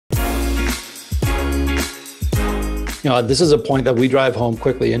This is a point that we drive home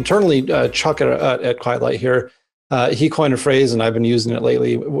quickly. Internally, Chuck at QuietLight here, he coined a phrase, and I've been using it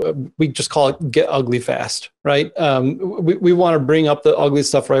lately. We just call it "get ugly fast," right? We want to bring up the ugly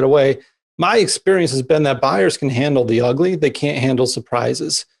stuff right away. My experience has been that buyers can handle the ugly; they can't handle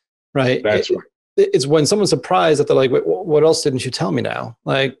surprises, right? That's right. It's when someone's surprised that they're like, "Wait, what else didn't you tell me now?"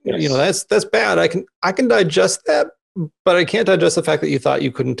 Like, Yes. that's bad. I can digest that, but I can't digest the fact that you thought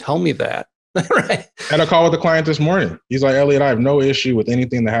you couldn't tell me that, right? Had a call with the client this morning. He's like, Elliot, I have no issue with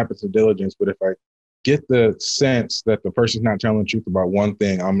anything that happens to diligence, but if I get the sense that the person's not telling the truth about one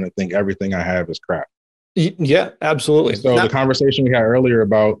thing, I'm going to think everything I have is crap. Yeah, absolutely. So the conversation we had earlier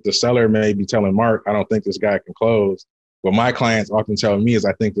about the seller may be telling Mark, I don't think this guy can close. What my clients often tell me is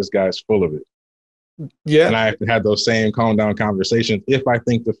I think this guy's full of it. Yeah. And I have to have those same calm down conversations if I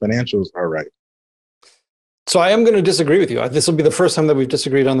think the financials are right. So I am going to disagree with you. This will be the first time that we've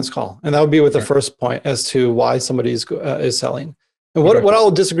disagreed on this call. And that would be with the first point as to why somebody is selling. And what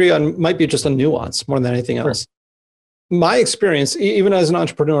I'll disagree on might be just a nuance more than anything else. My experience, even as an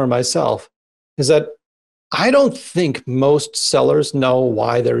entrepreneur myself, is that I don't think most sellers know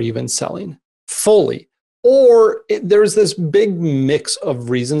why they're even selling fully. Or there's this big mix of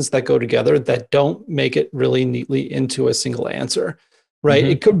reasons that go together that don't make it really neatly into a single answer, right?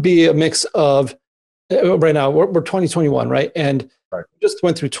 It could be a mix of, right now, we're 2021, right? And just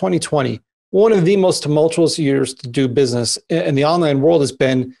went through 2020. One of the most tumultuous years to do business in the online world has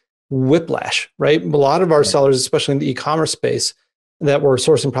been whiplash, right? A lot of our sellers, especially in the e-commerce space that were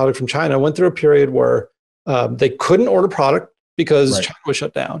sourcing product from China, went through a period where they couldn't order product because China was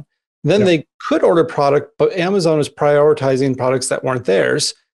shut down. Then they could order product, but Amazon was prioritizing products that weren't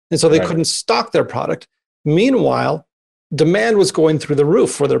theirs. And so they couldn't stock their product. Meanwhile, demand was going through the roof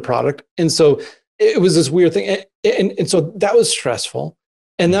for their product. And so it was this weird thing. And so that was stressful.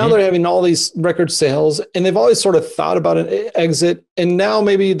 And now they're having all these record sales, and they've always sort of thought about an exit. And now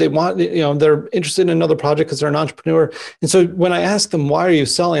maybe they want, they're interested in another project because they're an entrepreneur. And so when I ask them, why are you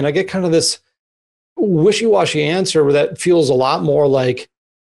selling? I get kind of this wishy-washy answer that feels a lot more like,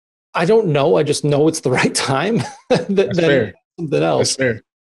 I don't know. I just know it's the right time than something else. That's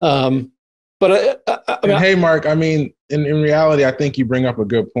fair. But hey, Mark, I mean, in reality, I think you bring up a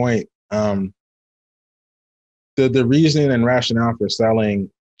good point. The reasoning and rationale for selling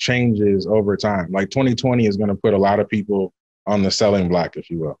changes over time. Like 2020 is going to put a lot of people on the selling block, if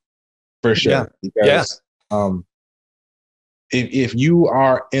you will, for sure. Because if you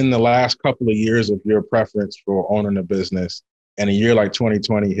are in the last couple of years of your preference for owning a business and a year like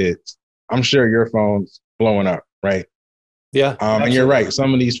 2020 hits, I'm sure your phone's blowing up, right? Yeah. And you're right.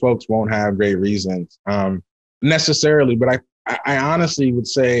 Some of these folks won't have great reasons necessarily, but I honestly would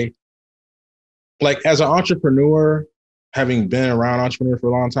say, like, as an entrepreneur, having been around entrepreneur for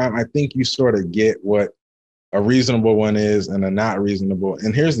a long time, I think you sort of get what a reasonable one is and a not reasonable.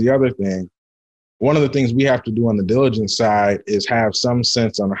 And here's the other thing. One of the things we have to do on the diligence side is have some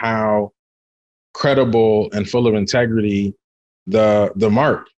sense on how credible and full of integrity the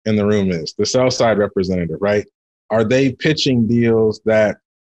mark in the room is, the sell side representative, right? Are they pitching deals that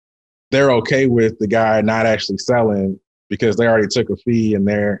they're okay with the guy not actually selling because they already took a fee and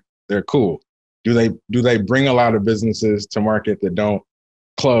they're cool? Do they bring a lot of businesses to market that don't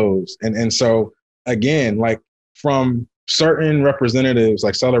close? And so again, like, from certain representatives,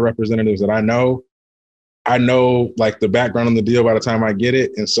 like seller representatives that I know like the background on the deal by the time I get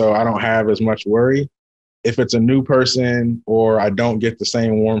it. And so I don't have as much worry. If it's a new person or I don't get the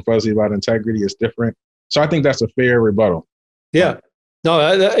same warm fuzzy about integrity, it's different. So I think that's a fair rebuttal. Yeah. No,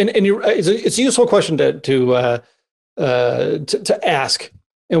 and it's a useful question to ask.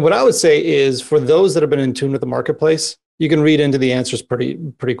 And what I would say is, for those that have been in tune with the marketplace, you can read into the answers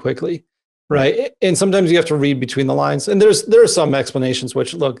pretty quickly, right? And sometimes you have to read between the lines. And there are some explanations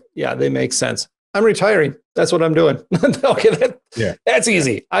which, look, yeah, they make sense. I'm retiring. That's what I'm doing. Okay, that's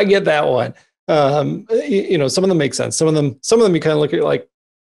easy. I get that one. Some of them make sense. Some of them you kind of look at like,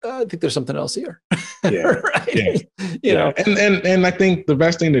 I think there's something else here. Right? Yeah. And I think the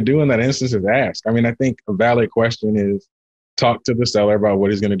best thing to do in that instance is ask. I mean, I think a valid question is, talk to the seller about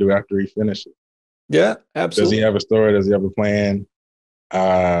what he's going to do after he finishes. Yeah, absolutely. Does he have a story? Does he have a plan?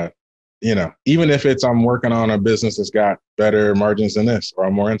 Even if it's, I'm working on a business that's got better margins than this, or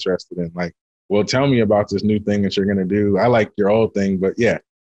I'm more interested in, like, well, tell me about this new thing that you're going to do. I like your old thing, but yeah,